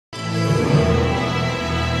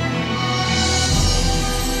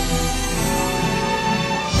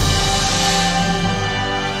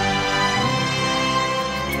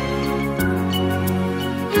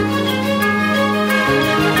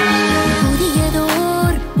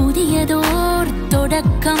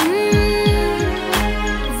தொடக்கம்.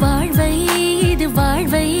 வாழ்வை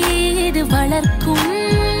இது வளர்க்கும்.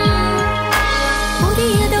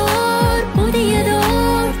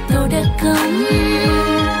 புதியதோர் தொடக்கம்.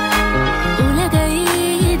 உலகை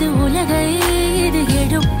இது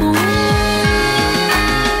எழுப்பும்.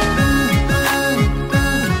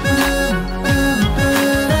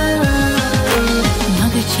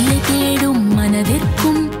 மகிழ்ச்சியை தேடும்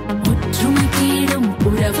மனதிற்கும், ஒற்றுமை தேடும்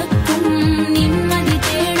உறவுக்கும், நிம்மதி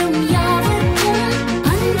தேடும் யாவர்க்கும்,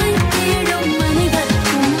 அன்பை தேடும்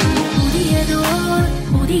மனிதர்க்கும். புதியதோர்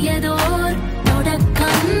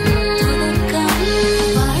தொடக்கம்.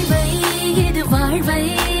 வாழ்வை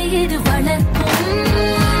இது வளர்க்கும்.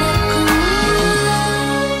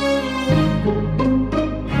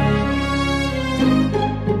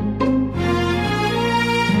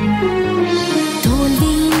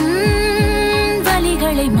 தோல்வியின்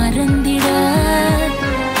வலிகளை மறந்திட,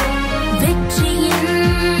 வெற்றியின்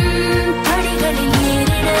படிகளில்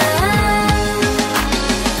ஏறிட,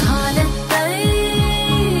 காலத்தையும்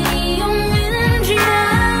வென்றிட,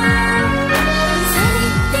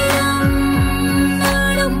 சரித்திரம்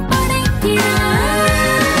நாளும் படைத்திட.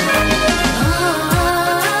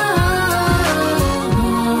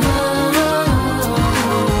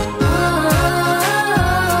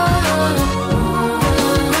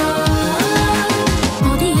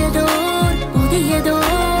 புதியதோர்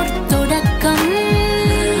தொடக்கம்.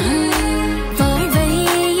 வாழ்வை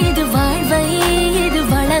இது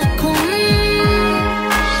வளர்க்கும்.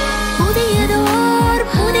 புதியதோர்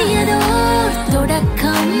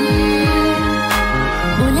தொடக்கம்.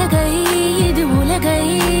 உலகை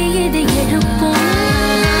இது எழுப்பும்.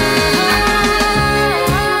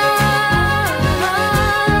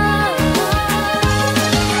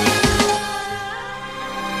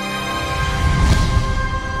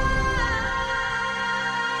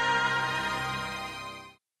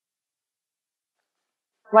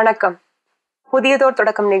 வணக்கம். புதியதோர்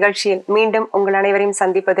தொடக்கம் நிகழ்ச்சியில் மீண்டும் உங்கள் அனைவரையும்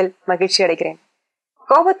சந்திப்பதில் மகிழ்ச்சி அடைகிறேன்.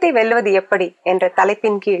 கோபத்தை வெல்வது எப்படி என்ற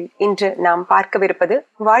தலைப்பின் கீழ் இன்று நாம் பார்க்கவிருப்பது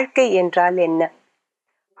வாழ்க்கை என்றால் என்ன.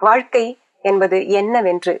 வாழ்க்கை என்பது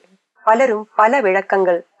என்னவென்று பலரும் பல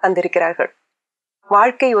விளக்கங்கள் தந்திருக்கிறார்கள்.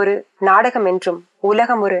 வாழ்க்கை ஒரு நாடகம் என்றும்,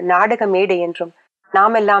 உலகம் ஒரு நாடக மேடை என்றும்,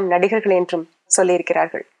 நாமெல்லாம் நடிகர்கள் என்றும்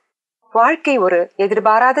சொல்லியிருக்கிறார்கள். வாழ்க்கை ஒரு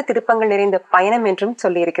எதிர்பாராத திருப்பங்கள் நிறைந்த பயணம் என்றும்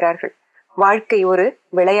சொல்லியிருக்கிறார்கள். வாழ்க்கை ஒரு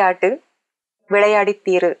விளையாட்டு, விளையாடி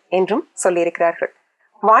தீரு என்றும் சொல்லியிருக்கிறார்கள்.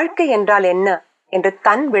 வாழ்க்கை என்றால் என்ன என்று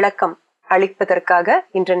தன் விளக்கம் அளிப்பதற்காக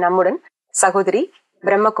இன்று நம்முடன் சகோதரி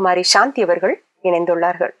பிரம்மகுமாரி சாந்தி அவர்கள்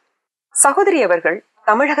இணைந்துள்ளார்கள். சகோதரி அவர்கள்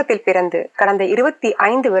தமிழகத்தில் பிறந்து கடந்த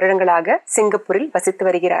 25 வருடங்களாக சிங்கப்பூரில் வசித்து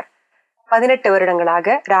வருகிறார். 18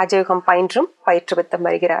 வருடங்களாக ராஜயோகம் பயின்றும் பயிற்றுவித்து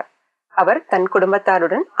வருகிறார். அவர் தன்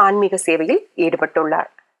குடும்பத்தாருடன் ஆன்மீக சேவையில் ஈடுபட்டுள்ளார்.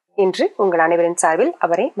 இன்று உங்கள் அனைவரின் சார்பில்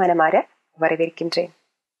அவரை மனமாற வரவேற்கின்றேன்.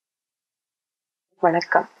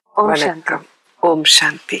 வணக்கம். ஓம்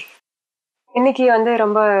சாந்தி. இன்னைக்கு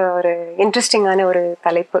ரொம்ப ஒரு இன்ட்ரெஸ்டிங்கான ஒரு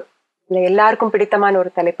தலைப்பு, இல்ல எல்லாருக்கும் பிடித்தமான ஒரு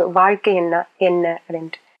தலைப்பு, வாழ்க்கை என்ன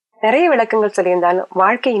அப்படின்ட்டு நிறைய விளக்கங்கள் சொல்லியிருந்தாலும்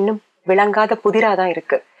வாழ்க்கை இன்னும் விளங்காத புதிராதான்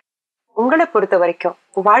இருக்கு. உங்களை பொறுத்த வரைக்கும்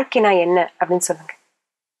வாழ்க்கைனா என்ன அப்படின்னு சொல்லுங்க.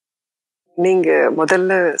 நீங்க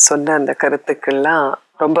முதல்ல சொன்ன அந்த கருத்துக்கள்லாம்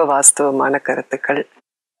ரொம்ப வாஸ்தவமான கருத்துக்கள்.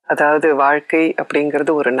 அதாவது வாழ்க்கை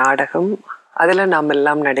அப்படிங்கிறது ஒரு நாடகம், அதுல நாம்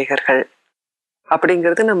எல்லாம் நடிகர்கள்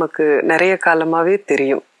அப்படிங்கிறது நமக்கு நிறைய காலமாவே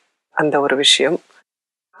தெரியும் அந்த ஒரு விஷயம்.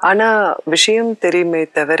 ஆனா விஷயம் தெரியுமே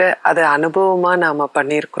தவிர அதை அனுபவமா நாம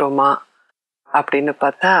பண்ணியிருக்கிறோமா அப்படின்னு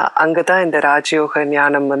பார்த்தா அங்கதான் இந்த ராஜயோக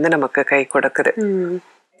ஞானம் நமக்கு கை கொடுக்குது.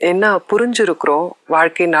 என்ன புரிஞ்சிருக்கிறோம்,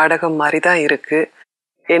 வாழ்க்கை நாடகம் மாதிரிதான் இருக்கு.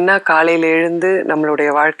 என்ன காலையில எழுந்து நம்மளுடைய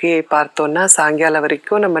வாழ்க்கையை பார்த்தோம்னா சாயங்காலம்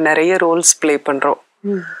வரைக்கும் நம்ம நிறைய ரோல்ஸ் பிளே பண்றோம்.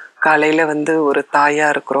 காலையில ஒரு தாயா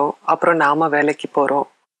இருக்கிறோம், அப்புறம் நாம வேலைக்கு போறோம்,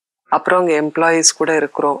 அப்புறம் அங்க எம்ப்ளாயீஸ் கூட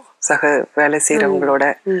இருக்கிறோம், சக வேலை செய்யறவங்களோட,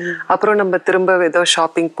 அப்புறம் நம்ம திரும்ப ஏதோ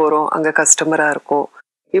ஷாப்பிங் போறோம், அங்க கஸ்டமரா இருக்கும்.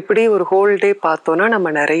 இப்படி ஒரு ஹோல் டே பார்த்தோம்னா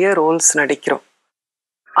நம்ம நிறைய ரோல்ஸ் நடிக்கிறோம்.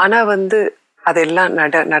 ஆனா அதெல்லாம்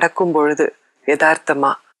நடக்கும் பொழுது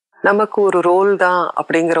யதார்த்தமா நமக்கு ஒரு ரோல் தான்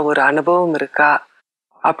அப்படிங்கிற ஒரு அனுபவம் இருக்கா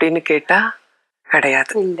அப்படின்னு கேட்டா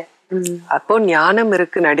கிடையாது. அப்போ ஞானம்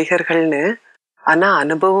இருக்கு நடிகர்கள்னு, ஆனா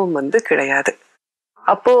அனுபவம் கிடையாது.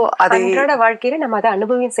 அப்போ அதோட வாழ்க்கையில நம்ம அதை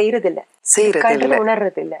அனுபவம் செய்யறதில்ல,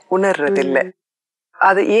 உணர்றதில்ல.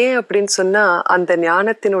 அது ஏன் அப்படின்னு சொன்னா அந்த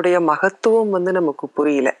ஞானத்தினுடைய மகத்துவம் நமக்கு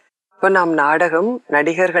புரியல. இப்ப நாம் நாடகம்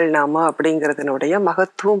நடிகர்கள் நாம அப்படிங்கறதனுடைய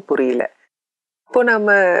மகத்துவம் புரியல. இப்போ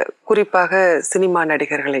நாம குறிப்பாக சினிமா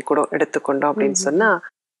நடிகர்களை கூட எடுத்துக்கொண்டோம் அப்படின்னு சொன்னா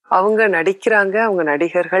அவங்க நடிக்கிறாங்க, அவங்க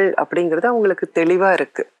நடிகர்கள் அப்படிங்கறது அவங்களுக்கு தெளிவா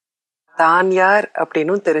இருக்கு. தான் யார்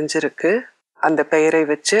அப்படின்னும் தெரிஞ்சிருக்கு, அந்த பெயரை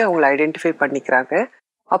வச்சு அவங்களை ஐடென்டிஃபை பண்ணிக்கிறாங்க.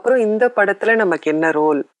 அப்புறம் இந்த படத்துல நமக்கு என்ன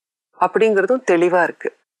ரோல் அப்படிங்கிறதும் தெளிவா இருக்கு.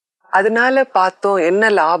 அதனால பார்த்தோம் என்ன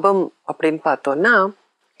லாபம் அப்படின்னு பார்த்தோம்னா,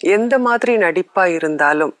 எந்த மாதிரி நடிப்பா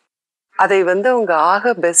இருந்தாலும் அதை அவங்க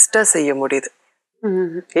ஆக பெஸ்டா செய்ய முடியுது.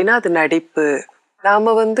 ஏன்னா அது நடிப்பு.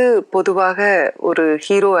 நாம பொதுவாக ஒரு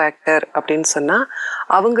ஹீரோ ஆக்டர் அப்படின்னு சொன்னா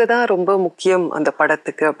அவங்கதான் ரொம்ப முக்கியம் அந்த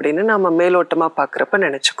படத்துக்கு அப்படின்னு நாம மேலோட்டமா பாக்குறப்ப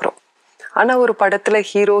நினைச்சுக்கிறோம். ஆனா ஒரு படத்துல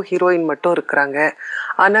ஹீரோ ஹீரோயின் மட்டும் இருக்கிறாங்க,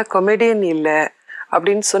 ஆனா கொமெடியன் இல்ல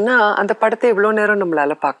அப்படின்னு சொன்னா அந்த படத்தை எவ்வளவு நேரம்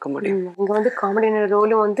நம்மளால பார்க்க முடியும்? இங்க காமெடியன்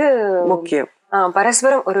ரோலும் முக்கியம்.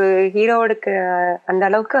 பரஸ்பரம் ஒரு ஹீரோவுக்கு அந்த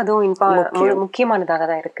அளவுக்கு அதுவும் முக்கியமானதாக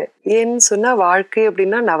தான் இருக்கு. ஏன்னு சொன்னா வாழ்க்கை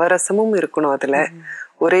அப்படின்னா நவரசமும் இருக்கணும். அதுல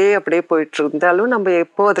ஒரே அப்படியே போயிட்டு இருந்தாலும் நம்ம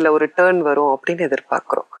எப்போ அதுல ஒரு டேர்ன் வரும் அப்படின்னு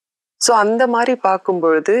எதிர்பார்க்கிறோம். சோ அந்த மாதிரி பார்க்கும்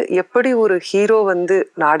பொழுது எப்படி ஒரு ஹீரோ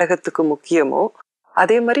நாடகத்துக்கு முக்கியமோ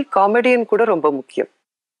அதே மாதிரி காமெடியன் கூட ரொம்ப முக்கியம்.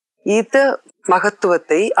 இத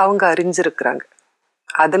மகத்துவத்தை அவங்க அறிஞ்சிருக்கிறாங்க.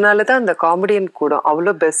 அதனாலதான் அந்த காமெடியன் கூட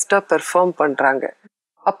அவ்வளவு பெஸ்டா பெர்ஃபார்ம் பண்றாங்க.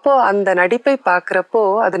 அப்போ அந்த நடிப்பை பாக்குறப்போ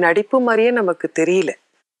அது நடிப்பு மாதிரியே நமக்கு தெரியல.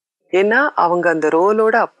 ஏன்னா அவங்க அந்த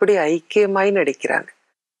ரோலோட அப்படி ஐக்கியமாய் நடிக்கிறாங்க.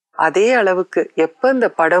 அதே அளவுக்கு எப்ப இந்த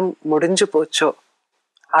படம் முடிஞ்சு போச்சோ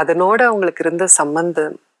அதனோட அவங்களுக்கு இருந்த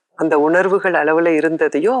சம்பந்தம், அந்த உணர்வுகள் அளவுல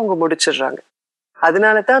இருந்ததையும் அவங்க முடிச்சிடுறாங்க.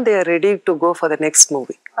 அதனாலதான் they are ready to go for the next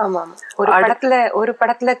movie. ஆமா, ஒரு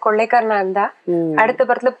படத்துல கொள்ளைக்காரனா இருந்தா அடுத்த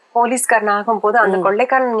படத்துல போலீஸ்காரன் ஆகும் போது அந்த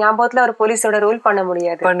கொள்ளைக்காரன் ஞாபகத்துல ஒரு போலீஸோட ரோல் பண்ண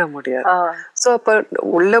முடியாது. சோ அப்ப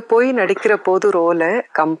உள்ள போய் நடிக்கிற போது ரோல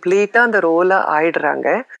கம்ப்ளீட்டா அந்த ரோலா ஆயிடுறாங்க.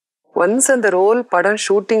 ஒன்ஸ் அந்த ரோல் படம்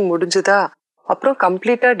ஷூட்டிங் முடிஞ்சுதா அப்புறம்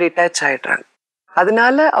கம்ப்ளீட்டா டிட்டாச் ஆயிடுறாங்க.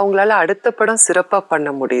 அதனால அவங்களால அடுத்த படம் சிறப்பா பண்ண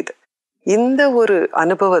முடியுது. இந்த ஒரு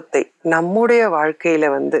அனுபவத்தை நம்முடைய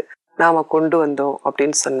வாழ்க்கையில நாம கொண்டு வந்தோம்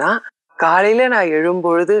அப்படின்னு சொன்னா, காலையில நான்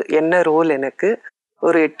எழும்பொழுது என்ன ரோல், எனக்கு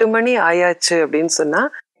ஒரு 8 மணி ஆயாச்சு அப்படின்னு சொன்னா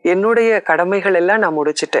என்னுடைய கடமைகள் எல்லாம் நான்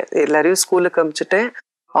முடிச்சுட்டேன். எல்லாரையும் ஸ்கூலுக்கு அமிச்சுட்டேன்,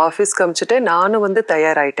 ஆபீஸ்க்கு அமிச்சுட்டேன், நானும்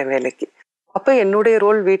தயாராயிட்டேன் வேலைக்கு. அப்ப என்னுடைய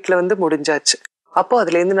ரோல் வீட்டுல முடிஞ்சாச்சு. அப்போ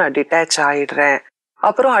அதுல இருந்து நான் டிட்டாச் ஆயிடுறேன்.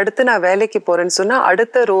 அப்புறம் அடுத்து நான் வேலைக்கு போறேன்னு சொன்னா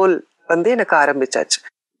அடுத்த ரோல் எனக்கு ஆரம்பிச்சாச்சு.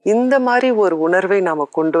 இந்த மாதிரி ஒரு உணர்வை நாம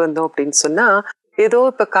கொண்டு வந்தோம் அப்படின்னு சொன்னா, ஏதோ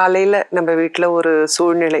இப்ப காலையில நம்ம வீட்டுல ஒரு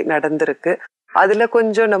சூழ்நிலை நடந்திருக்கு, அதுல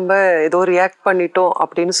கொஞ்சம் நம்ம ஏதோ ரியாக்ட் பண்ணிட்டோம்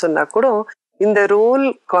அப்படின்னு சொன்னா கூட இந்த ரோல்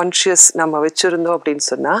கான்சியஸ் நம்ம வச்சிருந்தோம் அப்படின்னு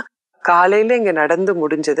சொன்னா காலையில இங்க நடந்து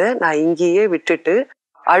முடிஞ்சதை நான் இங்கேயே விட்டுட்டு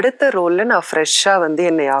அடுத்த ரோல்ல நான் ஃப்ரெஷ்ஷா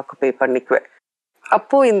என்னை ஆக்குபை பண்ணிக்குவேன்.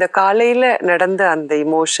 அப்போ இந்த காலையில நடந்த அந்த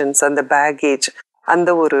இமோஷன்ஸ், அந்த பேகேஜ், அந்த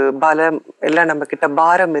ஒரு பலம் எல்லாம் நம்ம கிட்ட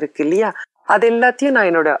பாரம் இருக்கு இல்லையா, அது எல்லாத்தையும் நான்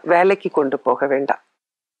என்னோட வேலைக்கு கொண்டு போக வேண்டாம்.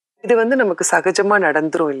 இது நமக்கு சகஜமா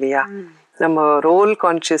நடந்துரும் இல்லையா. நம்ம ரோல்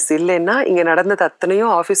கான்சியஸ் இல்லைன்னா இங்க நடந்தது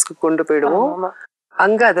அத்தனையும் ஆபீஸ்க்கு கொண்டு போயிடுவோம்,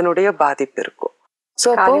 அங்க அதனுடைய பாதிப்பு இருக்கும்.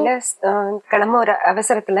 சோ கிளம்ப ஒரு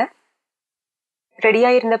அவசரத்துல ரெடியா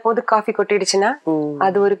இருந்த போது காஃபி கொட்டிடுச்சுன்னா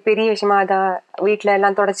அது ஒரு பெரிய விஷயமா, அதான் வீட்டுல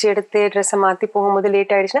எல்லாம் தொடச்சி எடுத்து ட்ரெஸ் மாத்தி போகும்போது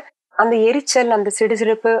லேட் ஆயிடுச்சுன்னா அந்த எரிச்சல், அந்த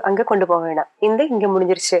சிடுசிடுப்பு அங்க கொண்டு போக வேண்டாம். இங்க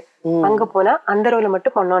முடிஞ்சிருச்சு, அங்க போனா அந்த ரோல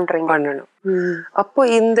மட்டும் பண்ணணும். அப்போ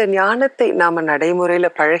இந்த ஞானத்தை நாம நடைமுறையில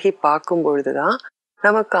பழகி பார்க்கும் பொழுதுதான்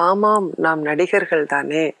நமக்கு ஆமாம் நாம் நடிகர்கள்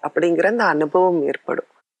தானே அப்படிங்கிற அந்த அனுபவம் ஏற்படும்.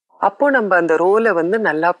 அப்போ நம்ம அந்த ரோலை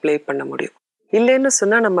நல்லா பிளே பண்ண முடியும். இல்லைன்னு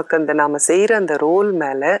சொன்னா நமக்கு அந்த நாம செய்யற அந்த ரோல்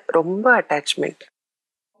மேல ரொம்ப அட்டாச்மெண்ட்.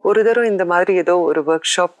 ஒரு தடவை இந்த மாதிரி ஏதோ ஒரு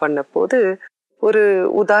ஒர்க் ஷாப் பண்ண போது ஒரு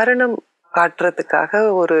உதாரணம் காட்டுறதுக்காக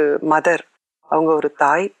ஒரு மதர், அவங்க ஒரு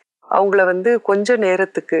தாய், அவங்கள கொஞ்ச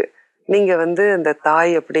நேரத்துக்கு நீங்க அந்த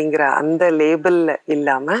தாய் அப்படிங்கிற அந்த லேபிள்ல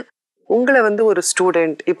இல்லாம உங்களை ஒரு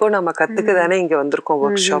ஸ்டூடெண்ட், இப்போ நம்ம கத்துக்க தானே இங்க வந்திருக்கோம்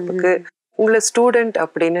ஒர்க் ஷாப்புக்கு, உங்களை ஸ்டூடெண்ட்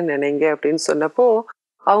அப்படின்னு நினைங்க அப்படின்னு சொன்னப்போ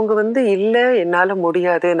அவங்க இல்ல என்னால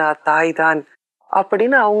முடியாது, நான் தாய் தான்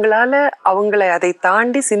அப்படின்னு அவங்களை அதை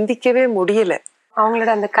தாண்டி சிந்திக்கவே முடியல. அவங்களோட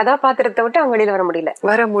அந்த கதாபாத்திரத்தை விட்டு அவங்க வெளியில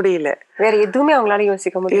வர முடியல. வேற எதுவுமே அவங்களால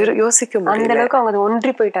யோசிக்க முடியல. அந்த அளவுக்கு அவங்க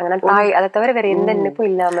ஒன்றி போயிட்டாங்க. தாய் அதை தவிர வேற எந்த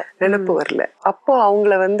நினைப்பு வரல. அப்போ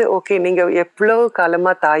அவங்கள ஓகே நீங்க எவ்வளவு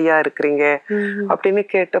காலமா தாயா இருக்கிறீங்க அப்படின்னு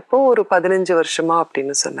கேட்டப்போ ஒரு 15 வருஷமா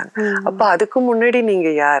அப்படின்னு சொன்னாங்க. அப்ப அதுக்கு முன்னாடி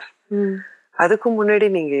நீங்க யார்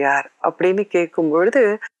அப்படின்னு கேட்கும் பொழுது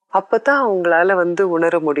அப்பதான் அவங்களால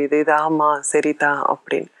உணர முடியுது, இது ஆமா சரிதான்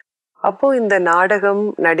அப்படின்னு. அப்போ இந்த நாடகம்,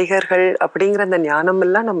 நடிகர்கள் அப்படிங்கிற அந்த ஞானம்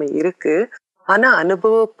எல்லாம் நம்ம இருக்கு, ஆனா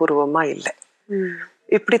அனுபவபூர்வமா இல்லை.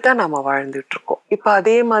 இப்படித்தான் நாம வாழ்ந்துட்டு இருக்கோம். இப்ப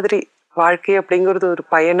அதே மாதிரி வாழ்க்கை அப்படிங்கிறது ஒரு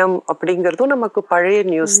பயணம் அப்படிங்கறதும் நமக்கு பழைய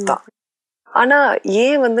நியூஸ் தான். ஆனா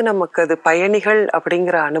ஏன் நமக்கு அது பயணிகள்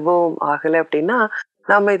அப்படிங்கிற அனுபவம் ஆகல அப்படின்னா,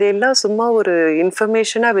 நாம இதையெல்லாம் சும்மா ஒரு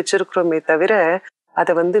இன்ஃபர்மேஷனா வச்சிருக்கிறோமே தவிர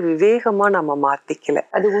அதை வந்து விவேகமா நம்ம மாத்திக்கல.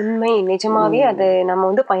 அது உண்மை, நிஜமாவே அது நம்ம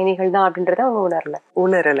வந்து பயணிகள் தான் அப்படின்றத அவங்க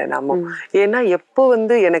உணரல நாம. ஏன்னா எப்போ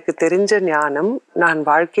வந்து எனக்கு தெரிஞ்ச ஞானம் நான்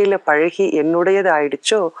வாழ்க்கையில பழகி என்னுடையது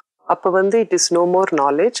ஆயிடுச்சோ அப்ப வந்து it is no more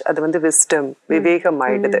knowledge, அது வந்து விஸ்டம், விவேகம்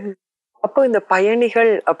ஆயிடுது. அப்போ இந்த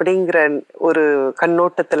பயணிகள் அப்படிங்கிற ஒரு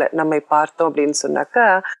கண்ணோட்டத்துல நம்மை பார்த்தோம் அப்படின்னு சொன்னாக்கா,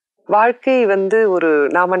 வாழ்க்கை வந்து ஒரு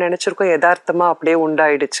நாம நினைச்சிருக்கோம் யதார்த்தமா அப்படியே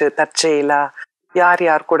உண்டாயிடுச்சு, தற்செயலா யார்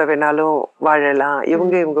யார் கூட வேணாலும் வாழலாம்,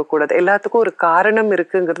 இவங்க கூட எல்லாத்துக்கும் ஒரு காரணம்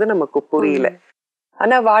இருக்குங்கிறது நமக்கு புரியல.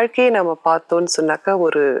 ஆனா வாழ்க்கையை நம்ம பார்த்தோம்னு சொன்னாக்கா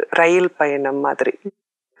ஒரு ரயில் பயணம் மாதிரி.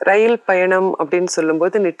 ரயில் பயணம் அப்படின்னு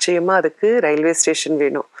சொல்லும்போது நிச்சயமா அதுக்கு ரயில்வே ஸ்டேஷன்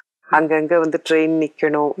வேணும், அங்கங்க வந்து ட்ரெயின்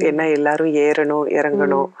நிக்கணும், ஏன்னா எல்லாரும் ஏறணும்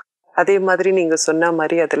இறங்கணும். அதே மாதிரி நீங்க சொன்ன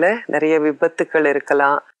மாதிரி அதுல நிறைய விபத்துக்கள்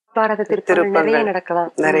இருக்கலாம், திருப்பங்கள்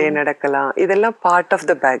நிறைய நடக்கலாம். இதெல்லாம் பார்ட் ஆஃப்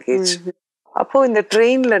த பேக்கேஜ். அப்போ இந்த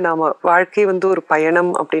ட்ரெயின்ல நாம வாழ்க்கை வந்து ஒரு பயணம்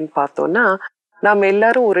அப்படின்னு பார்த்தோம்னா நாம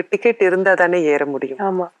எல்லாரும் ஒரு டிக்கெட் இருந்தா தானே ஏற முடியும்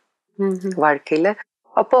வாழ்க்கையில.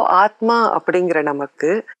 அப்போ ஆத்மா அப்படிங்கிற நமக்கு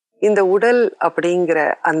இந்த உடல் அப்படிங்கிற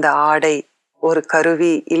அந்த ஆடை ஒரு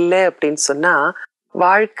கருவி இல்லை அப்படின்னு சொன்னா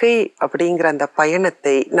வாழ்க்கை அப்படிங்கிற அந்த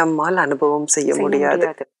பயணத்தை நம்மால் அனுபவம் செய்ய முடியாது.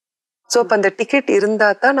 சோ அப்ப அந்த டிக்கெட் இருந்தா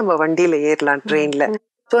தான் நம்ம வண்டியில ஏறலாம், ட்ரெயின்ல.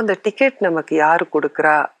 சோ அந்த டிக்கெட் நமக்கு யாரு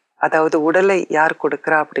கொடுக்கறா, அதாவது உடலை யார்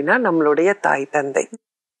கொடுக்கறா அப்படின்னா நம்மளுடைய தாய் தந்தை.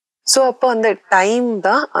 சோ அப்போ அந்த டைம்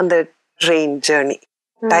தான் அந்த ட்ரெயின் ஜேர்னி.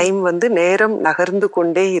 டைம் வந்து நேரம் நகர்ந்து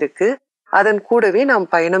கொண்டே இருக்கு, அதன் கூடவே நாம்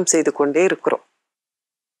பயணம் செய்து கொண்டே இருக்கிறோம்.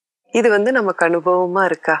 இது வந்து நமக்கு அனுபவமா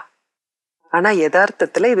இருக்கா? ஆனா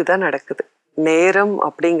யதார்த்தத்துல இதுதான் நடக்குது. நேரம்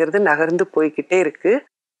அப்படிங்கிறது நகர்ந்து போய்கிட்டே இருக்கு,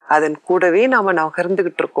 அதன் கூடவே நாம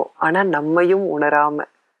நகர்ந்துகிட்டு இருக்கோம். ஆனா நம்மையும் உணராம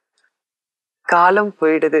காலம்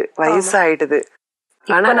போயிடுது, வயசாயிடுது,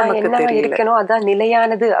 ஆனா நமக்கு தெரியல. அதான்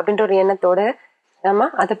நிலையானது அப்படின்ற ஒரு எண்ணத்தோட நம்ம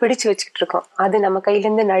அதை பிடிச்சு வச்சுக்கிட்டு இருக்கோம். அது நம்ம கையில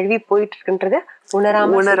இருந்து நழுவி போயிட்டு இருக்குன்றத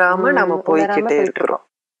உணராம நம்ம போய்கிட்டே இருக்கிறோம்.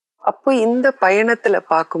 அப்போ இந்த பயணத்துல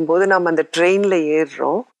பார்க்கும்போது நம்ம அந்த ட்ரெயின்ல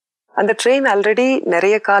ஏறுறோம். அந்த ட்ரெயின் ஆல்ரெடி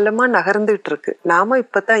நிறைய காலமா நகர்ந்துட்டு இருக்கு, நாம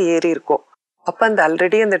இப்பதான் ஏறி இருக்கோம். அப்ப அந்த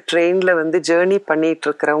ஆல்ரெடி அந்த ட்ரெயின்ல வந்து ஜேர்னி பண்ணிட்டு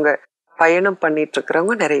இருக்கிறவங்க, பயணம் பண்ணிட்டு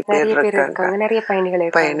இருக்கிறவங்க நிறைய பேர் இருக்காங்க, நிறைய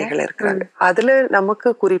பயணிகள் இருக்கிறாங்க. அதுல நமக்கு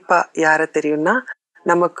குறிப்பா யார தெரியும்னா,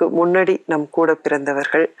 நமக்கு முன்னாடி நம் கூட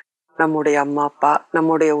பிறந்தவர்கள், நம்முடைய அம்மா அப்பா,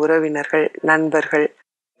 நம்முடைய உறவினர்கள், நண்பர்கள்,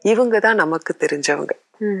 இவங்க தான் நமக்கு தெரிஞ்சவங்க.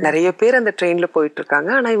 நிறைய பேர் அந்த ட்ரெயின்ல போயிட்டு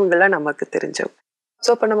இருக்காங்க, ஆனா இவங்க எல்லாம் நமக்கு தெரிஞ்சவங்க.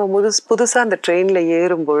 சோ அப்ப நம்ம புதுசா அந்த ட்ரெயின்ல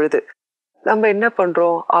ஏறும் பொழுது நம்ம என்ன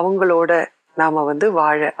பண்றோம், அவங்களோட நாம வந்து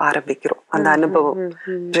வாழ ஆரம்பிக்கிறோம். அந்த அனுபவம்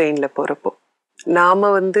ட்ரெயின்ல போறப்போ நாம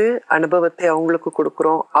வந்து அனுபவத்தை அவங்களுக்கு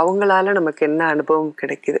கொடுக்குறோம், அவங்களால நமக்கு என்ன அனுபவம்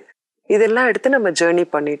கிடைக்குது, இதெல்லாம் எடுத்து நம்ம ஜேர்னி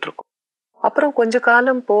பண்ணிட்டு இருக்கோம். அப்புறம் கொஞ்ச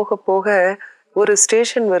காலம் போக போக ஒரு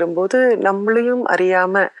ஸ்டேஷன் வரும்போது நம்மளையும்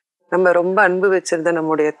அறியாம நம்ம ரொம்ப அன்பு வச்சிருந்த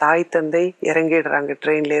நம்முடைய தாய் தந்தை இறங்கிடுறாங்க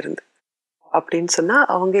ட்ரெயின்ல இருந்து அப்படின்னு சொன்னா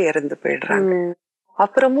அவங்க இறந்து போயிடுறாங்க.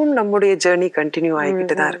 அப்புறமும் நம்முடைய ஜேர்னி கண்டினியூ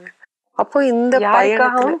ஆகிக்கிட்டு தான் இருக்கு. அப்போ இந்த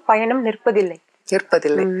பயணம் நிற்பதில்லை.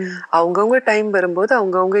 அவங்கவுங்க டைம் வரும்போது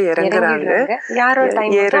அவங்கவுங்க இறங்குறாங்க,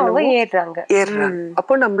 ஏறுறாங்க.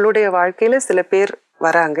 அப்போ நம்மளுடைய வாழ்க்கையில சில பேர்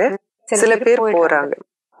வராங்க, சில பேர் போறாங்க.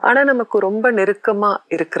 ஆனா நமக்கு ரொம்ப நெருக்கமா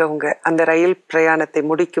இருக்கிறவங்க அந்த ரயில் பிரயாணத்தை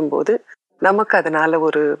முடிக்கும் போது நமக்கு அதனால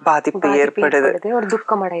ஒரு பாதிப்பு ஏற்படுது, ஒரு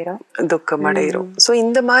துக்கம் அடைகிறோம். சோ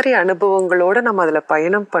இந்த மாதிரி அனுபவங்களோட நம்ம அதுல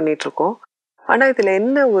பயணம் பண்ணிட்டு இருக்கோம். ஆனா இதுல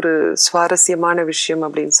என்ன ஒரு சுவாரஸ்யமான விஷயம்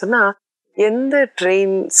அப்படின்னு சொன்னா, எந்த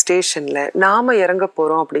ட்ரெயின் ஸ்டேஷன்ல நாம இறங்க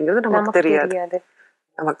போறோம் அப்படிங்கிறது நமக்கு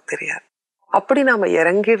தெரியாது. அப்படி நாம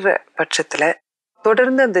இறங்கிடுற பட்சத்துல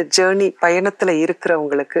தொடர்ந்து அந்த ஜேர்னி பயணத்துல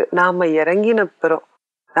இருக்கிறவங்களுக்கு நாம இறங்கின பிறகு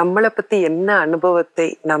நம்மளை பத்தி என்ன அனுபவத்தை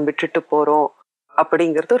நாம் விட்டுட்டு போறோம்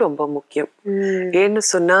அப்படிங்கிறது ரொம்ப முக்கியம். ஏன்னு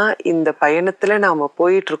சொன்னா இந்த பயணத்துல நாம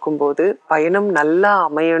போயிட்டு இருக்கும் போது பயணம் நல்லா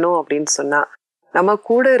அமையணும் அப்படின்னு சொன்னா நம்ம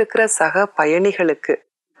கூட இருக்கிற சக பயணிகளுக்கு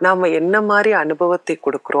நாம என்ன மாதிரி அனுபவத்தை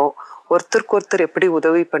கொடுக்கிறோம், ஒருத்தருக்கு ஒருத்தர் எப்படி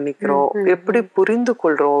உதவி பண்ணிக்கிறோம், எப்படி புரிந்து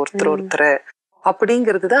கொள்றோம் ஒருத்தரை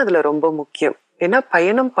அப்படிங்கிறது தான் அதுல ரொம்ப முக்கியம். ஏன்னா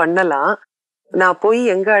பயணம் பண்ணலாம், நான் போய்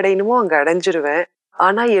எங்க அடையணுமோ அங்க அடைஞ்சிருவேன்,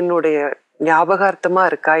 ஆனா என்னுடைய ஞாபகார்த்தமா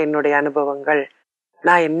இருக்கா என்னுடைய அனுபவங்கள்,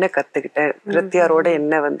 நான் என்ன கத்துக்கிட்டேன், பிரத்தியாரோட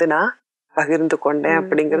என்ன வந்து நான் பகிர்ந்து கொண்டேன்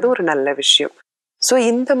அப்படிங்கிறது ஒரு நல்ல விஷயம். சோ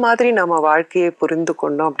இந்த மாதிரி நம்ம வாழ்க்கையை புரிந்து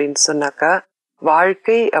கொண்டோம் அப்படின்னு சொன்னாக்கா,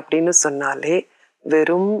 வாழ்க்கை அப்படின்னு சொன்னாலே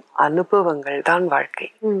வெறும் அனுபவங்கள் தான் வாழ்க்கை.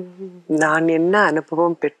 நான் என்ன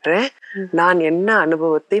அனுபவம் பெற்றேன், நான் என்ன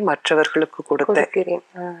அனுபவத்தை மற்றவர்களுக்கு கொடுத்தேன்,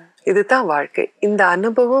 இதுதான் வாழ்க்கை. இந்த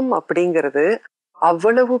அனுபவம் அப்படிங்கிறது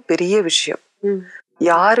அவ்வளவு பெரிய விஷயம்.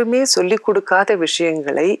 யாருமே சொல்லி கொடுக்காத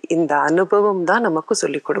விஷயங்களை இந்த அனுபவம் தான் நமக்கு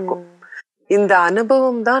சொல்லி கொடுக்கும். இந்த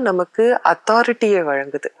அனுபவம் தான் நமக்கு அத்தாரிட்டியை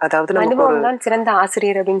வழங்குது. அதாவது நமக்கு ஒரு அனுபவம் தான் சிறந்த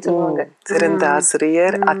ஆசிரியர் அப்படின்னு சொல்லுவாங்க. சிறந்த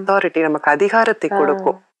ஆசிரியர், அத்தாரிட்டி, நமக்கு அதிகாரத்தை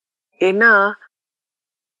கொடுக்கும். ஏன்னா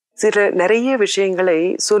நிறைய விஷயங்களை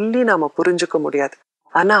சொல்லி நாம புரிஞ்சுக்க முடியாது.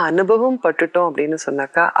 ஆனா அனுபவம் பட்டுட்டோம் அப்படின்னு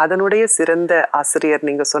சொன்னாக்கா அதனுடைய சிறந்த ஆசிரியர்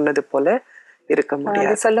நீங்க சொன்னது போல இருக்க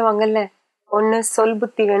முடியாது. சொல்லுவாங்கல்ல, ஒண்ணு சொல்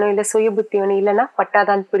புத்தி வேணும், இல்ல சுய புத்தி வேணும், இல்லன்னா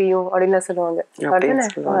பட்டாதான் புரியும் அப்படின்னு சொல்லுவாங்க.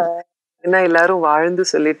 ஏன்னா எல்லாரும் வாழ்ந்து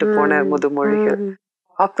சொல்லிட்டு போன முதுமொழிகள்.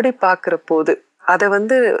 அப்படி பாக்குற போது அத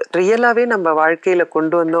ரியலாவே நம்ம வாழ்க்கையில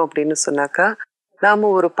கொண்டு வந்தோம் அப்படின்னு சொன்னாக்கா நாம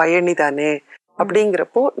ஒரு பயணி தானே.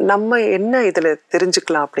 அப்படிங்கிறப்போ நம்ம என்ன இதுல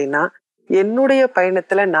தெரிஞ்சுக்கலாம் அப்படின்னா, என்னுடைய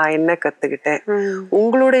பயணத்துல நான் என்ன கத்துக்கிட்டேன்,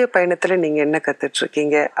 உங்களுடைய பயணத்துல நீங்க என்ன கத்துட்டு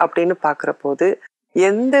இருக்கீங்க அப்படின்னு பாக்குற போது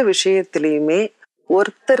எந்த விஷயத்திலயுமே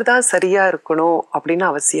ஒருத்தர் தான் சரியா இருக்கணும் அப்படின்னு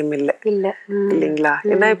அவசியம் இல்லை இல்லைங்களா?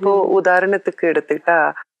 ஏன்னா இப்போ உதாரணத்துக்கு எடுத்துக்கிட்டா,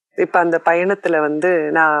 இப்ப அந்த பயணத்துல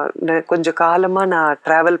நான் கொஞ்சம் காலமா நான்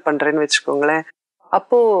டிராவல் பண்றேன்னு வச்சுக்கோங்களேன்.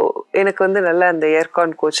 அப்போ எனக்கு நல்ல அந்த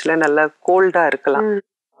ஏர்கான் கோச்ல நல்லா கோல்டா இருக்கலாம்.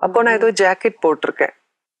 அப்போ நான் ஏதோ ஜாக்கெட் போட்டிருக்கேன்,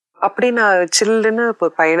 அப்படி நான் சில்லுன்னு இப்போ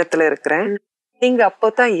பயணத்துல இருக்கிறேன். நீங்க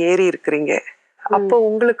அப்போதான் ஏறி இருக்கிறீங்க. அப்போ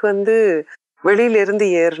உங்களுக்கு வெளியில இருந்து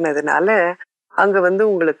ஏறினதுனால அங்க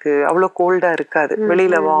உங்களுக்கு அவ்வளவு கோல்டா இருக்காது.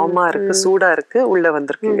 வெளியில வார்மா இருக்கு, சூடா இருக்கு, உள்ள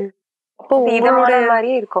வந்திருக்கீங்க. அப்போ இதமான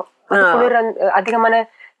மாதிரியே இருக்கும். குளிர் அதிகமான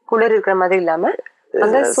குளிர் இருக்கிற மாதிரி இல்லாம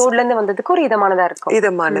அந்த சூடுல இருந்து வந்ததுக்கு ஒரு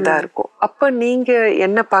இதமானதா இருக்கும். அப்ப நீங்க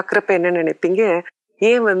என்ன பாக்குறப்ப என்ன நினைப்பீங்க,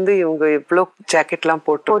 ஏன் இவங்க இவ்வளவு ஜாக்கெட் எல்லாம்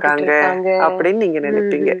போட்டிருக்காங்க அப்படின்னு நீங்க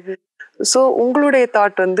நினைப்பீங்க. சோ உங்களுடைய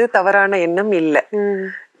தாட் தவறான எண்ணம் இல்ல.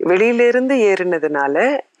 வெளியில இருந்து ஏறினதுனால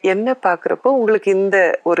என்ன பாக்குறப்போ உங்களுக்கு இந்த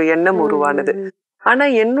ஒரு எண்ணம் உருவானது. ஆனா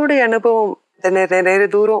என்னுடைய அனுபவம் நிறைய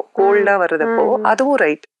தூரம் கோல்டா வர்றதப்போ அதுவும்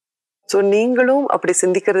ரைட். சோ நீங்களும் அப்படி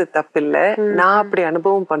சிந்திக்கிறது தப்பில்ல, நான் அப்படி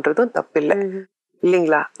அனுபவம் பண்றதும் தப்பில்லை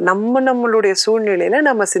இல்லைங்களா? நம்மளுடைய சூழ்நிலையில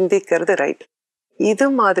நம்ம சிந்திக்கிறது ரைட். இது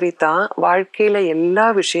மாதிரி தான் வாழ்க்கையில எல்லா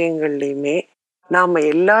விஷயங்கள்லயுமே நாம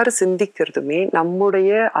எல்லாரும் சிந்திக்கிறதுமே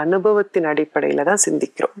நம்முடைய அனுபவத்தின் அடிப்படையில தான்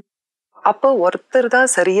சிந்திக்கிறோம். அப்போ ஒருத்தர் தான்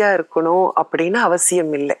சரியா இருக்கணும் அப்படின்னு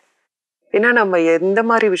அவசியம் இல்லை. ஏன்னா நம்ம எந்த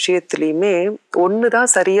மாதிரி விஷயத்திலயுமே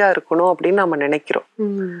ஒண்ணுதான் சரியா இருக்கணும் அப்படின்னு நம்ம நினைக்கிறோம்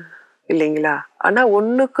இல்லைங்களா? ஆனா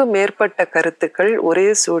ஒண்ணுக்கு மேற்பட்ட கருத்துக்கள் ஒரே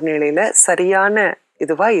சூழ்நிலையில சரியான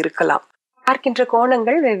இதுவா இருக்கலாம். பார்க்கின்ற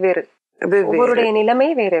கோணங்கள் வெவ்வேறு, ஒவ்வொருடைய நிலைமை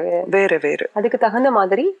வேற வேறு. அதுக்கு தகுந்த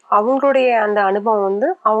மாதிரி அவங்களுடைய அந்த அனுபவம்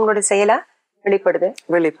அவங்களுடைய செயலா வெளிப்படுது.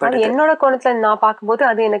 என்னோட கோணத்துல நான் பார்க்கும்போது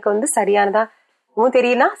அது எனக்கு சரியானதா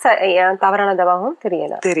தெரியலாம், தவறானதாகவும்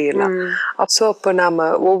தெரியலாம். அப்ப நாம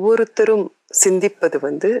ஒவ்வொருத்தரும்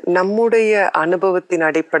சிந்திப்பது நம்முடைய அனுபவத்தின்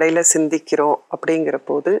அடிப்படையில சிந்திக்கிறோம். அப்படிங்கிற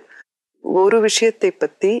போது ஒரு விஷயத்தை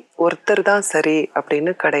பத்தி ஒருத்தர் தான் சரி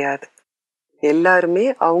அப்படின்னு கிடையாது. எல்லாருமே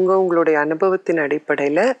அவங்கவுங்களுடைய அனுபவத்தின்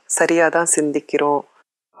அடிப்படையில சரியாதான் சிந்திக்கிறோம்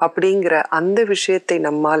அப்படிங்கிற அந்த விஷயத்தை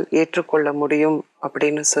நம்மால் ஏற்றுக்கொள்ள முடியும்.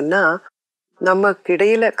 அப்படின்னு சொன்னா நமக்கு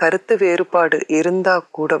இடையில கருத்து வேறுபாடு இருந்தா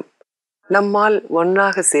கூட நம்மால்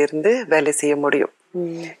ஒன்னாக சேர்ந்து வேலை செய்ய முடியும்.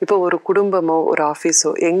 இப்போ ஒரு குடும்பமோ ஒரு ஆபீஸோ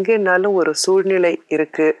எங்கன்னாலும் ஒரு சூழ்நிலை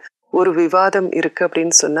இருக்கு, ஒரு விவாதம் இருக்கு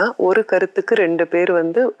அப்படின்னு சொன்னா ஒரு கருத்துக்கு 2 பேர்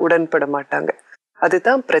உடன்பட மாட்டாங்க.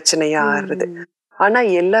 அதுதான் பிரச்சனையா ஆறுது. ஆனா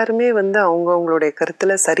எல்லாருமே அவங்கவுங்களுடைய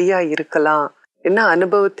கருத்துல சரியா இருக்கலாம், என்ன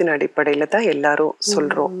அனுபவத்தின் அடிப்படையில தான் எல்லாரும்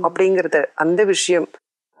சொல்றோம் அப்படிங்கறத அந்த விஷயம்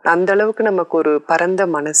அந்த அளவுக்கு நமக்கு ஒரு பரந்த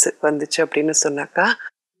மனசு வந்துச்சு அப்படின்னு சொன்னாக்கா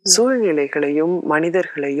சூழ்நிலைகளையும்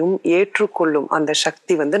மனிதர்களையும் ஏற்றுக்கொள்ளும் அந்த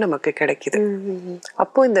சக்தி நமக்கு கிடைக்குது.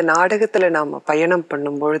 அப்போ இந்த நாடகத்துல நாம பயணம்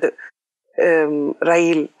பண்ணும் பொழுது,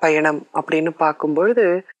 ரயில் பயணம் அப்படின்னு பார்க்கும் பொழுது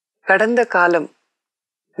கடந்த காலம்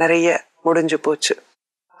நிறைய முடிஞ்சு போச்சு.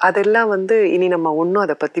 அதெல்லாம் இனி நம்ம ஒன்னும்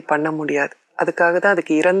அதை பத்தி பண்ண முடியாது. அதுக்காக தான்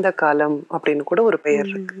அதுக்கு இறந்த காலம் அப்படின்னு கூட ஒரு பெயர்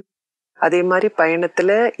இருக்கு. அதே மாதிரி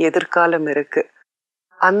பயணத்துல எதிர்காலம் இருக்கு.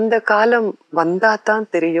 அந்த காலம் வந்தாதான்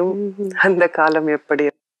தெரியும் அந்த காலம் எப்படி.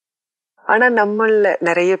 ஆனா நம்மள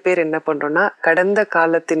நிறைய பேர் என்ன பண்றோம்னா கடந்த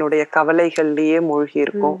காலத்தினுடைய கவலைகள்லயே மூழ்கி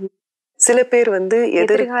இருக்கும். சில பேர்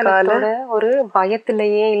எதிர்கால ஒரு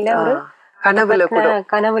பயத்திலேயே இல்ல ஒரு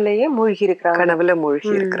கனவுலயே மூழ்கி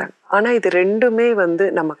இருக்கிறாங்க. ஆனா இது ரெண்டுமே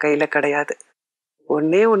நம்ம கையில கிடையாது.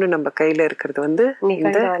 ஒன்னே ஒண்ணு நம்ம கையில இருக்கிறது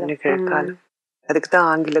இந்த நிகழ்காலம். அதுக்குதான்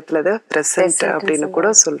ஆங்கிலத்துல பிரசன்ட் அப்படின்னு கூட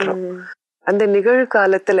சொல்றோம். அந்த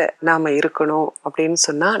நிகழ்காலத்துல நாம இருக்கணும் அப்படின்னு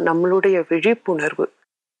சொன்னா நம்மளுடைய விழிப்புணர்வு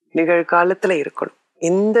நிகழ்காலத்துல இருக்கணும்.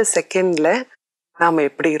 இந்த செகண்ட்ல நாம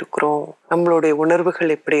எப்படி இருக்கிறோம், நம்மளுடைய உணர்வுகள்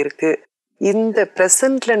எப்படி இருக்கு, இந்த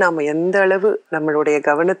பிரசன்ட்ல நாம எந்த அளவு நம்மளுடைய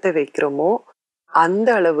கவனத்தை வைக்கிறோமோ அந்த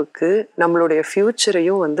அளவுக்கு நம்மளுடைய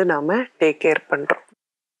ஃபியூச்சரையும் நாம டேக் கேர் பண்றோம்.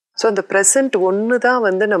 ஸோ அந்த பிரசன்ட்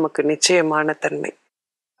ஒண்ணுதான் நமக்கு நிச்சயமான தன்மை.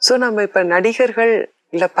 ஸோ நம்ம இப்ப நடிகர்கள்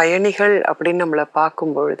இல்ல பயணிகள் அப்படின்னு நம்மள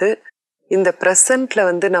பார்க்கும் பொழுது இந்த பிரசன்ட்ல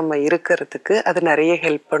வந்து நம்ம இருக்கிறதுக்கு அது நிறைய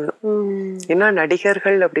ஹெல்ப் பண்ணும். ஏன்னா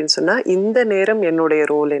நடிகர்கள் அப்படின்னு சொன்னா இந்த நேரம் என்னுடைய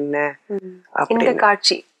ரோல் என்ன, இந்த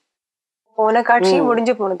காட்சி போன காட்சி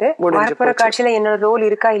முடிஞ்சு போனது, வரப்போற காட்சியில என்னோட ரோல்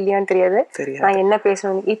இருக்கா இல்லையான்னு தெரியாது, நான் என்ன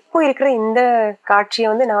பேசணும், இப்போ இருக்கிற இந்த காட்சியை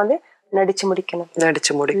வந்து நான் வந்து நடிச்சு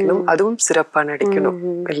முடிக்கணும், அதுவும் சிறப்பா நடிக்கணும்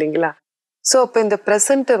இல்லைங்களா? சோ அப்ப இந்த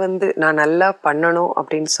பிரசன்ட வந்து நான் நல்லா பண்ணணும்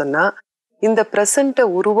அப்படின்னு சொன்னா இந்த பிரசன்ட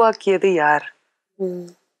உருவாக்கியது யார்?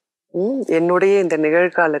 என்னுடைய இந்த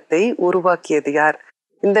நிகழ்காலத்தை உருவாக்கியது யார்?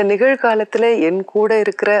 இந்த நிகழ்காலத்துல என் கூட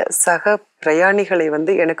இருக்கிற சக பிரயாணிகளை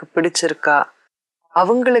வந்து எனக்கு பிடிச்சிருக்கா,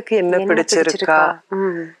 அவங்களுக்கு என்ன பிடிச்சிருக்கா,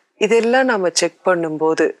 இதெல்லாம் நம்ம செக்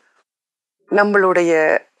பண்ணும்போது நம்மளுடைய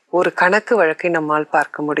ஒரு கணக்கு வழக்கை நம்மால்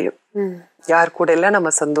பார்க்க முடியும். யார் கூட எல்லாம்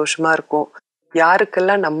நம்ம சந்தோஷமா இருக்கோம்,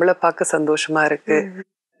 யாருக்கெல்லாம் நம்மளை பார்க்க சந்தோஷமா இருக்கு,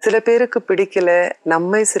 சில பேருக்கு பிடிக்கல,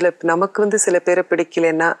 நமக்கு வந்து சில பேரை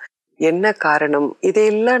பிடிக்கலன்னா என்ன காரணம்,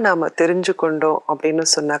 இதையெல்லாம் நாம தெரிஞ்சு கொண்டோம் அப்படின்னு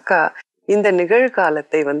சொன்னாக்கா இந்த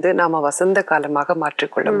நிகழ்காலத்தை வந்து நாம வசந்த காலமாக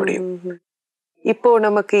மாற்றிக்கொள்ள முடியும். இப்போ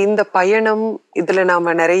நமக்கு இந்த பயணம் இதுல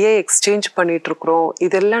நாம நிறைய எக்ஸ்சேஞ்ச் பண்ணிட்டு இருக்கிறோம்,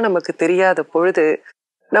 இதெல்லாம் நமக்கு தெரியாத பொழுது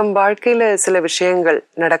நம் வாழ்க்கையில சில விஷயங்கள்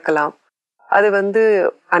நடக்கலாம். அது வந்து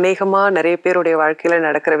அநேகமா நிறைய பேருடைய வாழ்க்கையில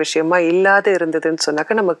நடக்கிற விஷயமா இல்லாத இருந்ததுன்னு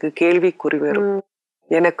சொன்னாக்க நமக்கு கேள்விக்குறி வரும்,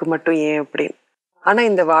 எனக்கு மட்டும் ஏன் அப்படின்னு. ஆனா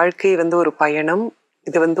இந்த வாழ்க்கை வந்து ஒரு பயணம்,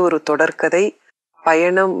 இது வந்து ஒரு தொடர்கதை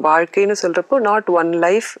பயணம். வாழ்க்கைன்னு சொல்றப்போ நாட் ஒன்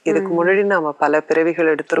லைஃப், இதுக்கு முன்னாடி நாம பல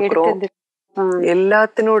பிறவிகள் எடுத்திருக்கிறோம்,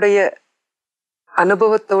 எல்லாத்தினுடைய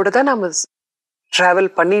அனுபவத்தோட தான் நம்ம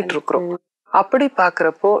டிராவல் பண்ணிட்டு இருக்கிறோம். அப்படி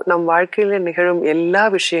பாக்குறப்போ நம் வாழ்க்கையில நிகழும் எல்லா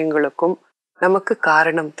விஷயங்களுக்கும் நமக்கு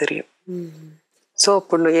காரணம் தெரியும். சோ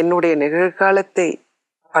என்னுடைய நிகழ்காலத்தை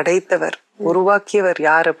படைத்தவர் உருவாக்கியவர்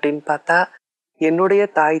யார் அப்படின்னு பார்த்தா என்னுடைய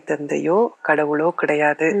தாய் தந்தையோ கடவுளோ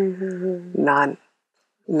கிடையாது,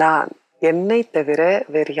 நான் என்னை தவிர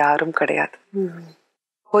வேறு யாரும் கிடையாது.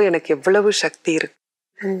 எனக்கு எவ்வளவு சக்தி இருக்கு,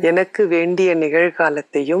 எனக்கு வேண்டிய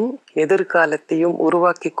நிகழ்காலத்தையும் எதிர்காலத்தையும்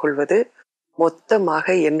உருவாக்கி கொள்வது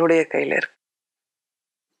மொத்தமாக என்னுடைய கையில இருக்கு.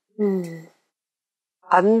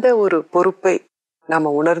 அந்த ஒரு பொறுப்பை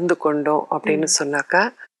நாம உணர்ந்து கொண்டோம் அப்படின்னு சொன்னாக்கா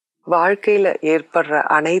வாழ்க்கையில ஏற்படுற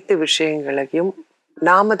அனைத்து விஷயங்களையும்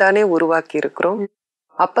நாம தானே உருவாக்கி இருக்கிறோம்.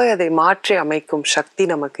 அப்ப அதை மாற்றி அமைக்கும் சக்தி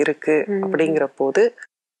நமக்கு இருக்கு. அப்படிங்கிற போது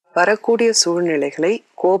வரக்கூடிய சூழ்நிலைகளை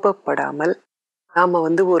கோபப்படாமல் நாம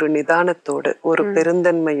வந்து ஒரு நிதானத்தோடு, ஒரு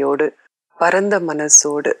பெருந்தன்மையோடு, பரந்த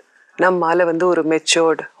மனசோடு நம்மால வந்து ஒரு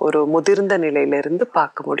மெச்சோர்டு, ஒரு முதிர்ந்த நிலையில இருந்து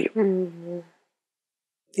பார்க்க முடியும்.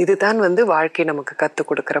 இதுதான் வந்து வாழ்க்கை நமக்கு கத்து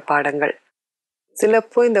கொடுக்கிற பாடங்கள்.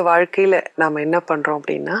 சிலப்போ இந்த வாழ்க்கையில நாம என்ன பண்றோம்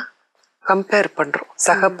அப்படின்னா கம்பேர் பண்றோம்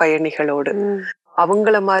சக பயணிகளோடு.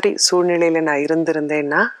 அவங்கள மாதிரி சூழ்நிலையில நான்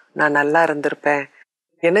இருந்திருந்தேன்னா நான் நல்லா இருந்திருப்பேன்,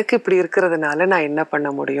 எனக்கு இப்படி இருக்கிறதுனால நான் என்ன பண்ண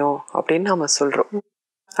முடியும் அப்படின்னு நாம சொல்றோம்.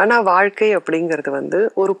 ஆனா வாழ்க்கை அப்படிங்கிறது வந்து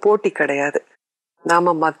ஒரு போட்டி கிடையாது.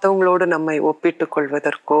 நாம மத்தவங்களோடு நம்மை ஒப்பிட்டு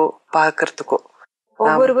கொள்வதற்கோ பார்க்கறதுக்கோ,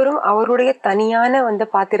 ஒவ்வொருவரும் அவருடைய தனியான வந்து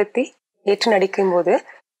பாத்திரத்தை ஏற்று நடிக்கும் போது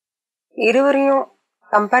இருவரையும்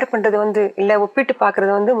கம்பேர் பண்றது வந்து இல்ல ஒப்பிட்டு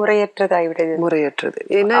பாக்குறது வந்து முறையற்றது.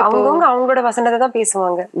 ஏன்னா அவங்கவுங்க அவங்களோட வசனத்தை தான்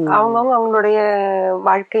பேசுவாங்க, அவங்கவுங்க அவங்களுடைய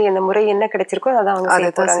வாழ்க்கை அந்த முறை என்ன கிடைச்சிருக்கோ அதான்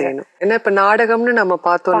அவங்க செய்யணும். ஏன்னா இப்ப நாடகம்னு நம்ம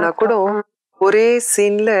பார்த்தோம்னா கூட ஒரே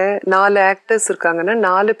சீன்ல 4 ஆக்டர்ஸ் இருக்காங்கன்னா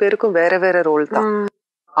 4 பேருக்கும் வேற வேற ரோல் தான்.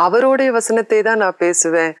 அவருடைய வசனத்தை தான் நான்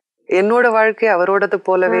பேசுவேன், என்னோட வாழ்க்கை அவரோடது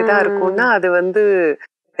போலவே தான் இருக்கும்னா அது வந்து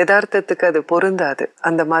யதார்த்தத்துக்கு அது பொருந்தாது,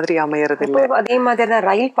 அந்த மாதிரி அமையறது இல்லை. அதே மாதிரிதான்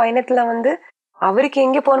ரயில் பயணத்துல வந்து அவருக்கு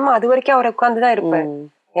எங்க போகணுமோ அது வரைக்கும் அவர் உட்கார்ந்துதான் இருப்பார்.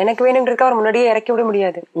 எனக்கு வேணும்ன்றதுக்காக அவர் முன்னாடியே இறக்கி விட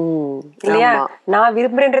முடியாது இல்லையா? நான்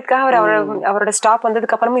விரும்புறேன்றதுக்காக அவரோட ஸ்டாப்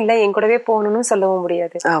வந்ததுக்கு அப்புறமும் இல்ல என் கூடவே போகணும்னு சொல்லவும்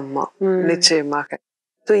முடியாது. ஆமா, நிச்சயமாக.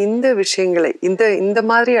 இந்த விஷயங்களை இந்த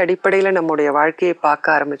மாதிரி அடிப்படையில நம்முடைய வாழ்க்கையை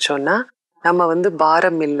பார்க்க ஆரம்பிச்சோம்னா நம்ம வந்து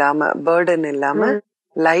பாரம் இல்லாம, பர்டன் இல்லாம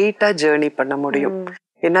லைட்டா ஜேர்னி பண்ண முடியும்.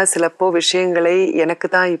 ஏன்னா சிலப்போ விஷயங்களை எனக்கு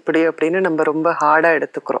தான் இப்படி அப்படின்னு நம்ம ரொம்ப ஹார்டா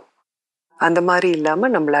எடுத்துக்கிறோம். அந்த மாதிரி இல்லாம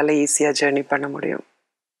நம்மளால ஈஸியா ஜேர்னி பண்ண முடியும்.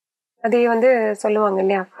 அதே வந்து சொல்லுவாங்க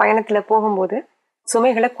இல்லையா, பயணத்துல போகும்போது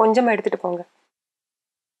சுமைகளை கொஞ்சமா எடுத்துட்டு போங்க,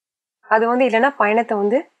 அது வந்து இல்லைன்னா பயணத்தை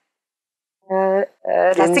வந்து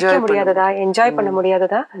ரசிக்க முடியாததா, என்ஜாய் பண்ண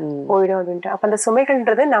முடியாததா போயிடும் அப்படின்ட்டு. அப்ப அந்த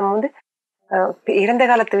சுமைகள்ன்றது நம்ம வந்து இறந்த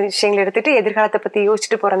காலத்து விஷயங்களை எடுத்துட்டு எதிர்காலத்தை பத்தி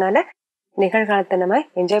யோசிச்சுட்டு போறதுனால நிகழ்காலத்தை நம்ம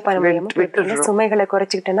என்ஜாய் பண்ண முடியாம சுமைகளை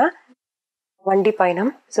குறைச்சிக்கிட்டோன்னா வண்டி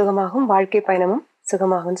பயணம் சுகமாகும், வாழ்க்கை பயணமும்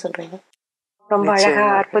சுகமாகும்னு சொல்றீங்க. ரொம்ப அழகா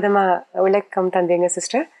அற்புதமா விளக்கம் தந்தீங்க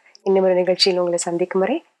சிஸ்டர். இன்னும் ஒரு நிகழ்ச்சியில் உங்களை சந்திக்கும்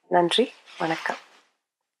வரை நன்றி, வணக்கம்.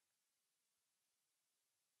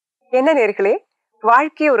 என்ன நேயர்களே,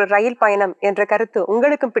 வாழ்க்கை ஒரு ரயில் பயணம் என்ற கருத்து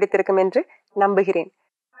உங்களுக்கும் பிடித்திருக்கும் என்று நம்புகிறேன்.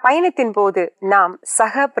 பயணத்தின் போது நாம்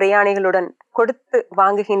சக பிரயாணிகளுடன் கொடுத்து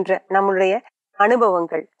வாங்குகின்ற நம்முடைய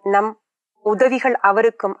அனுபவங்கள், நம் உதவிகள்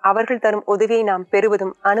அவருக்கும் அவர்கள் தரும் உதவியை நாம்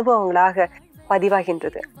பெறுவதும் அனுபவங்களாக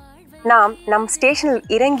பதிவாகின்றது. நாம் நம் ஸ்டேஷனில்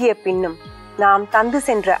இறங்கிய பின்னும் நாம் தந்து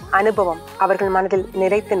சென்ற அனுபவம் அவர்கள் மனதில்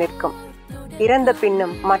நிலைத்து நிற்கும். இறந்த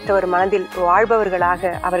பின்னும் மற்றவர் மனதில்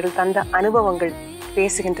வாழ்பவர்களாக அவர்கள் தந்த அனுபவங்கள்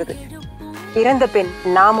பேசுகின்றது. இறந்த பின்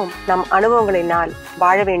நாமும் நம் அனுபவங்களினால்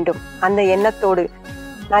வாழ வேண்டும். அந்த எண்ணத்தோடு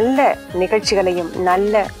நல்ல நிகழ்ச்சிகளையும்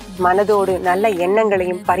நல்ல மனதோடு நல்ல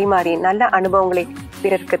எண்ணங்களையும் பரிமாறி நல்ல அனுபவங்களை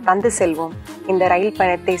பிறருக்கு தந்து செல்வோம். இந்த ரயில்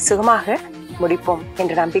பயணத்தை சுகமாக முடிப்போம்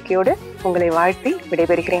என்ற நம்பிக்கையோடு உங்களை வாழ்த்தி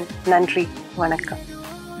விடைபெறுகிறேன். நன்றி, வணக்கம்.